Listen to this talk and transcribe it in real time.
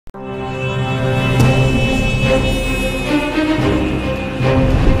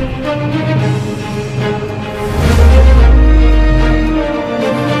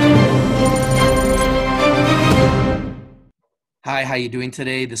Hi, how you doing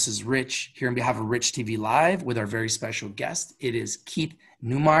today? This is Rich here on behalf of Rich TV Live with our very special guest. It is Keith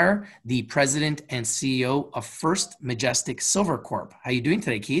Neumeyer, the president and CEO of First Majestic Silver Corp. How you doing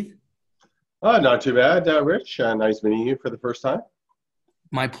today, Keith? Not too bad, Rich. Nice meeting you for the first time.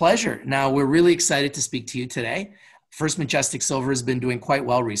 My pleasure. Now, we're really excited to speak to you today. First Majestic Silver has been doing quite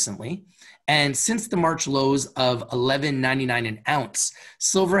well recently. And since the March lows of $11.99 an ounce,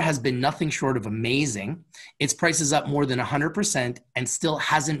 silver has been nothing short of amazing. Its price is up more than 100% and still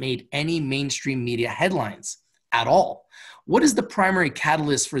hasn't made any mainstream media headlines at all. What is the primary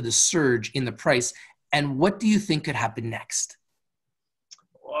catalyst for the surge in the price, and what do you think could happen next?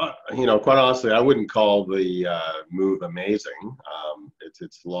 Well, quite honestly, I wouldn't call the move amazing.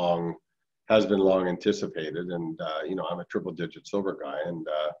 It's long, has been long anticipated, and I'm a triple-digit silver guy, and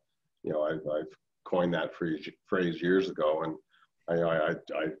I've coined that phrase years ago, and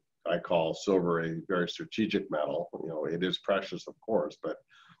I call silver a very strategic metal. It is precious, of course, but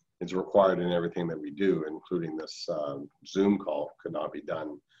it's required in everything that we do, including this Zoom call could not be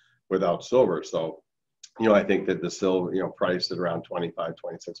done without silver. So, I think that the silver, price at around 25,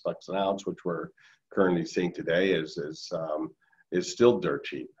 26 bucks an ounce, which we're currently seeing today, is still dirt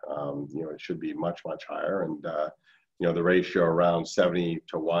cheap. It should be much, much higher. And, the ratio around 70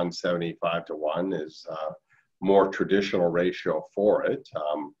 to 1, 75 to 1 is more traditional ratio for it.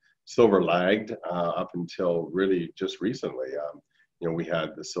 Silver lagged up until really just recently. We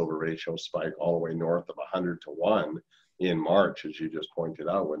had the silver ratio spike all the way north of 100 to 1 in March, as you just pointed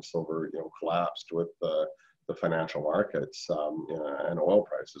out, when silver, collapsed with the financial markets, and oil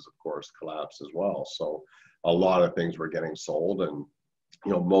prices, of course, collapsed as well. So a lot of things were getting sold, and,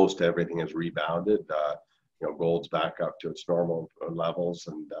 most everything has rebounded. Gold's back up to its normal levels,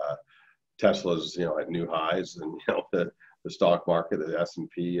 and Tesla's, at new highs, and, the stock market, the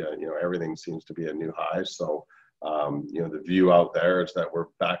S&P, everything seems to be at new highs. So, the view out there is that we're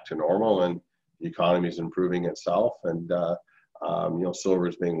back to normal, and the economy is improving itself, and silver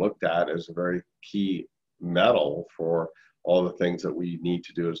is being looked at as a very key metal for all the things that we need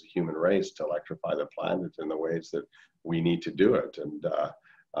to do as a human race to electrify the planet in the ways that we need to do it. And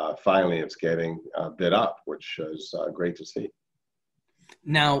finally, it's getting bid up, which is great to see.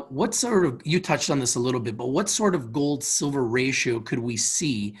 Now, you touched on this a little bit, but what sort of gold-silver ratio could we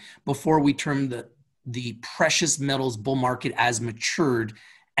see before we term the precious metals bull market as matured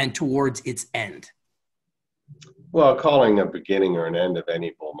and towards its end? Well, calling a beginning or an end of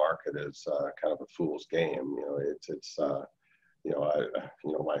any bull market is kind of a fool's game.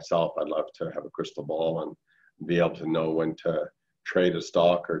 Myself, I'd love to have a crystal ball and be able to know when to trade a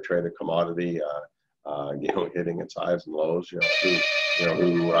stock or trade a commodity, hitting its highs and lows. Who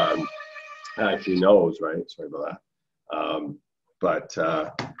actually knows, right? Sorry about that.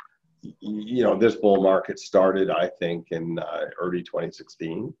 This bull market started, I think, in early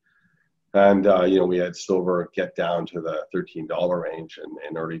 2016. And, we had silver get down to the $13 range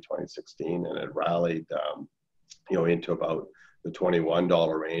in early 2016, and it rallied, into about the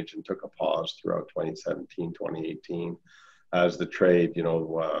 $21 range and took a pause throughout 2017, 2018, as the trade,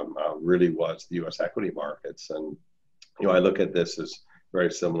 really was the U.S. equity markets. And, I look at this as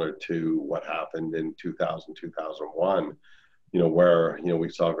very similar to what happened in 2000, 2001, where, we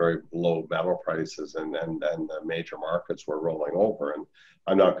saw very low metal prices and the major markets were rolling over. And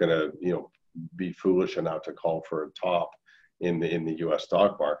I'm not going to, be foolish enough to call for a top in the U.S.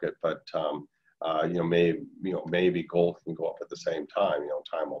 stock market, but, maybe gold can go up at the same time.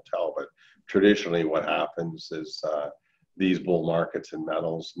 Time will tell. But traditionally what happens is these bull markets in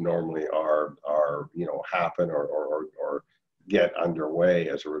metals normally are happen or get underway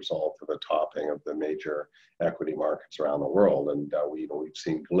as a result of the topping of the major equity markets around the world. And we've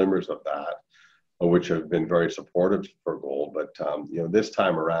seen glimmers of that, which have been very supportive for gold. But this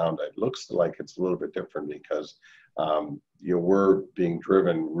time around, it looks like it's a little bit different because we're being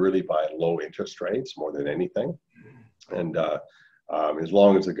driven really by low interest rates more than anything. And as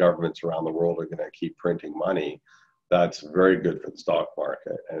long as the governments around the world are going to keep printing money, that's very good for the stock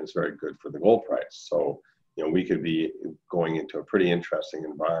market, and it's very good for the gold price. So, we could be going into a pretty interesting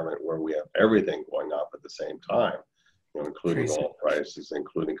environment where we have everything going up at the same time, including oil prices,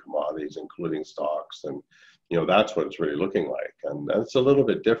 including commodities, including stocks. And, that's what it's really looking like. And that's a little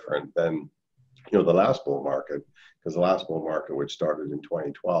bit different than, the last bull market, because the last bull market, which started in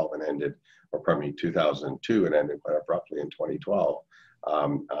 2012 and ended, 2002 and ended quite abruptly in 2012,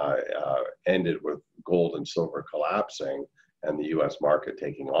 ended with gold and silver collapsing and the U.S. market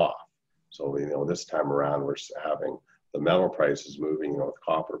taking off. So, this time around, we're having the metal prices moving, with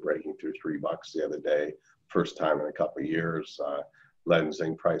copper breaking through $3 the other day, first time in a couple of years. Lead and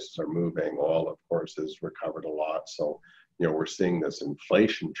zinc prices are moving. Oil, of course, has recovered a lot. So, we're seeing this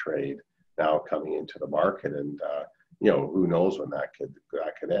inflation trade now coming into the market, and who knows when that could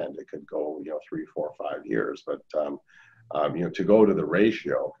end. It could go 3, 4, 5 years, but to go to the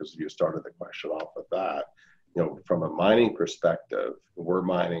ratio, because you started the question off with that, from a mining perspective, we're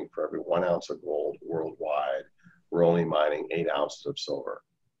mining for every 1 ounce of gold worldwide, we're only mining 8 ounces of silver.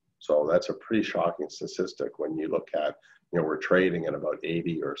 So that's a pretty shocking statistic when you look at, we're trading at about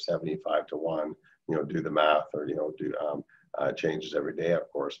 80 or 75 to 1, do the math, or, do changes every day, of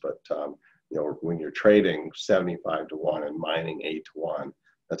course. But, when you're trading 75 to 1 and mining 8 to 1,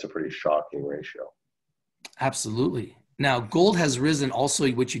 that's a pretty shocking ratio. Absolutely. Now, gold has risen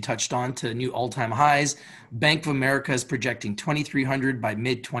also, which you touched on, to new all-time highs. Bank of America is projecting 2,300 by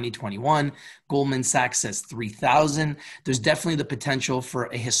mid-2021. Goldman Sachs says 3,000. There's definitely the potential for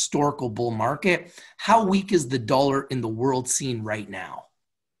a historical bull market. How weak is the dollar in the world scene right now?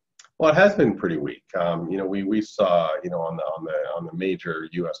 Well, it has been pretty weak. We saw, on the major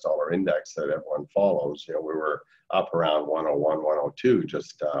U.S. dollar index that everyone follows, we were up around 101, 102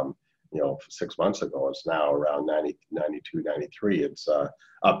 just 6 months ago. It's now around 90, 92, 93. It's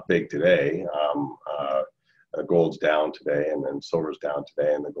up big today. Gold's down today, and then silver's down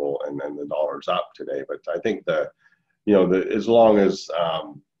today, and the dollar's up today. But I think as long as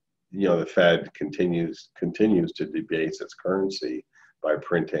the Fed continues to debase its currency by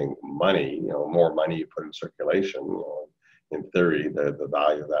printing money, more money you put in circulation, in theory, the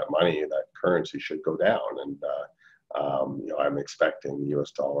value of that money, that currency should go down. And I'm expecting the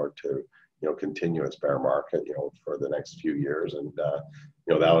U.S. dollar to, continue its bear market, for the next few years, and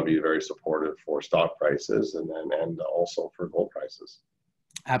that'll be very supportive for stock prices and also for gold prices.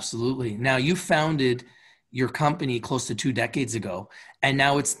 Absolutely. Now, you founded your company close to 2 decades ago, and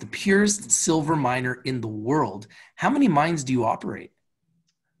now it's the purest silver miner in the world. How many mines do you operate?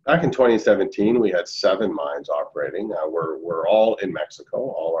 Back in 2017, we had 7 mines operating. We're all in Mexico.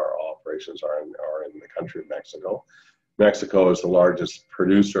 All our operations are in the country of Mexico. Mexico is the largest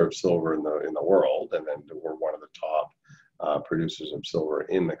producer of silver in the world, and then we're one of the top producers of silver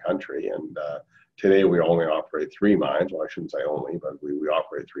in the country. And today we only operate 3 mines. Well, I shouldn't say only, but we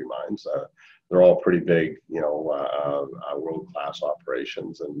operate 3 mines. They're all pretty big, world-class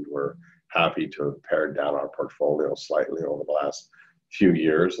operations, and we're happy to have pared down our portfolio slightly over the last few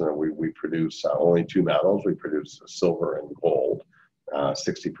years. And we produce only 2 metals. We produce silver and gold.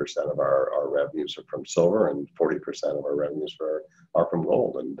 60% of our revenues are from silver, and 40% of our revenues are from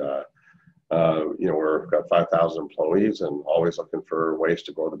gold. And we've got 5,000 employees, and always looking for ways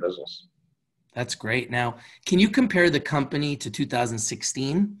to grow the business. That's great. Now, can you compare the company to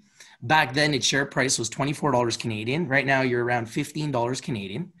 2016? Back then, its share price was $24 Canadian. Right now, you're around $15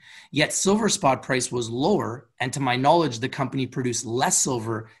 Canadian. Yet silver spot price was lower, and to my knowledge, the company produced less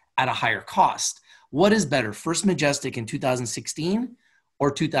silver at a higher cost. What is better, First Majestic in 2016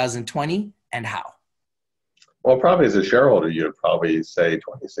 or 2020, and how? Well, probably as a shareholder, you'd probably say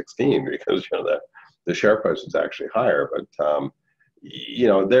 2016, because the share price is actually higher. But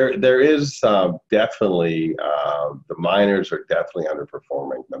there is definitely the miners are definitely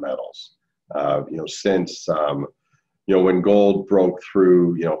underperforming the metals. Since when gold broke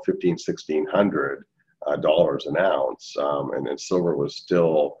through $1,500-$1,600 an ounce, and then silver was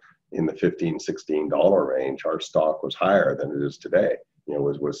still in the $15-$16 range, our stock was higher than it is today.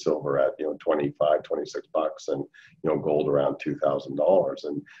 With silver at $25-$26 and gold around $2,000,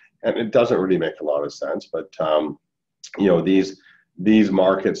 and it doesn't really make a lot of sense. But these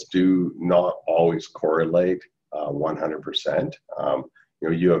markets do not always correlate 100%.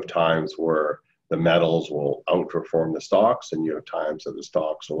 You have times where the metals will outperform the stocks, and you have times that the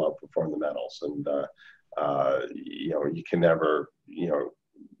stocks will outperform the metals, and you can never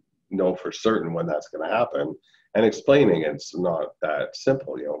know for certain when that's going to happen. And explaining it's not that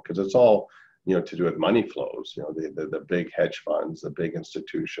simple, because it's all to do with money flows. The big hedge funds, the big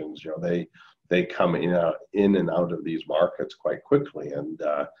institutions, they come in and out of these markets quite quickly, and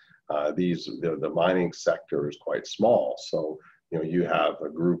the mining sector is quite small. So you have a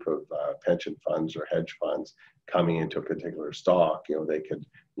group of pension funds or hedge funds coming into a particular stock. They could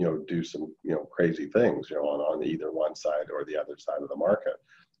do some crazy things on either one side or the other side of the market.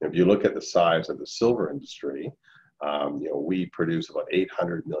 If you look at the size of the silver industry, we produce about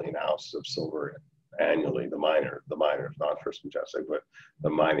 800 million ounces of silver annually. The miners, not First Majestic, but the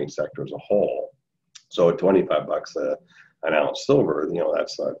mining sector as a whole. So at $25 an ounce silver,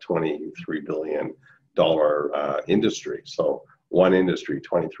 that's a $23 billion industry. So one industry,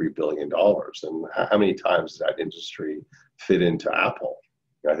 $23 billion. And how many times does that industry fit into Apple?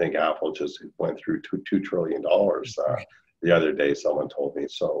 I think Apple just went through $2 trillion the other day, someone told me.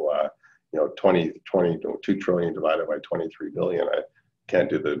 So, $2 trillion divided by 23 billion. I can't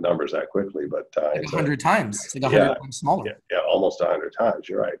do the numbers that quickly, but like it's 100 times. It's like 100 yeah, times smaller. yeah, almost 100 times.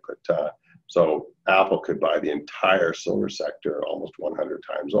 You're right. But so Apple could buy the entire silver sector almost 100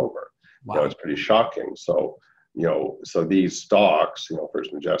 times over. Wow. It's pretty shocking. So, so these stocks,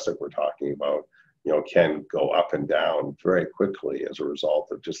 First Majestic we're talking about, can go up and down very quickly as a result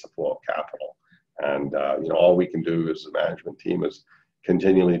of just the flow of capital. And, all we can do as a management team is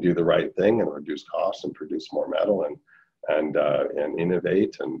continually do the right thing and reduce costs and produce more metal and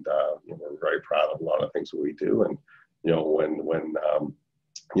innovate. And, we're very proud of a lot of things that we do. And, when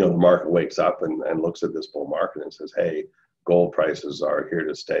the market wakes up and looks at this bull market and says, hey, gold prices are here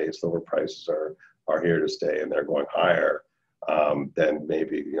to stay, silver prices are here to stay, and they're going higher, then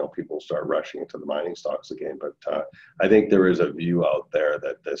maybe, people start rushing into the mining stocks again. But I think there is a view out there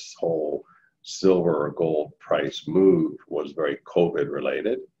that this whole silver or gold price move was very COVID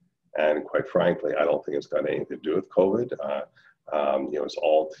related. And quite frankly, I don't think it's got anything to do with COVID. It's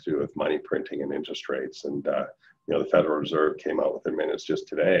all to do with money printing and interest rates. And, the Federal Reserve came out with their minutes just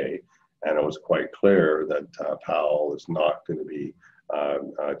today, and it was quite clear that Powell is not going to be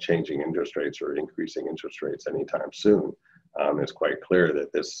changing interest rates or increasing interest rates anytime soon. It's quite clear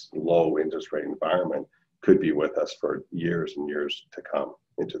that this low interest rate environment could be with us for years and years to come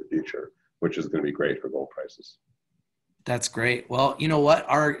into the future, which is going to be great for gold prices. That's great. Well, you know what?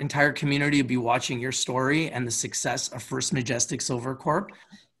 Our entire community will be watching your story and the success of First Majestic Silver Corp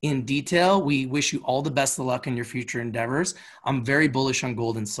in detail. We wish you all the best of luck in your future endeavors. I'm very bullish on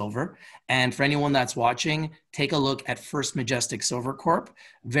gold and silver. And for anyone that's watching, take a look at First Majestic Silver Corp.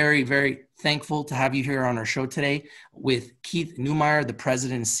 Very, very thankful to have you here on our show today with Keith Neumeyer, the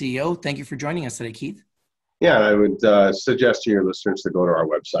president and CEO. Thank you for joining us today, Keith. Yeah, I would suggest to your listeners to go to our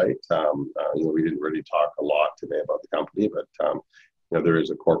website. We didn't really talk a lot today about the company, but there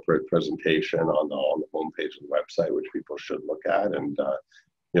is a corporate presentation on the homepage of the website, which people should look at. And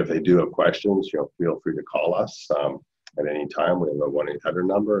if they do have questions, feel free to call us at any time. We have a 1-800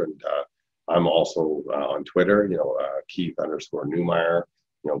 number, and I'm also on Twitter. Keith_Neumeyer.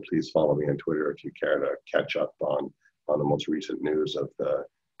 Please follow me on Twitter if you care to catch up on the most recent news of the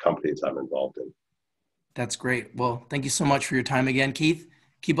companies I'm involved in. That's great. Well, thank you so much for your time again, Keith.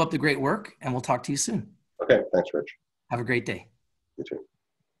 Keep up the great work, and we'll talk to you soon. Okay, thanks, Rich. Have a great day.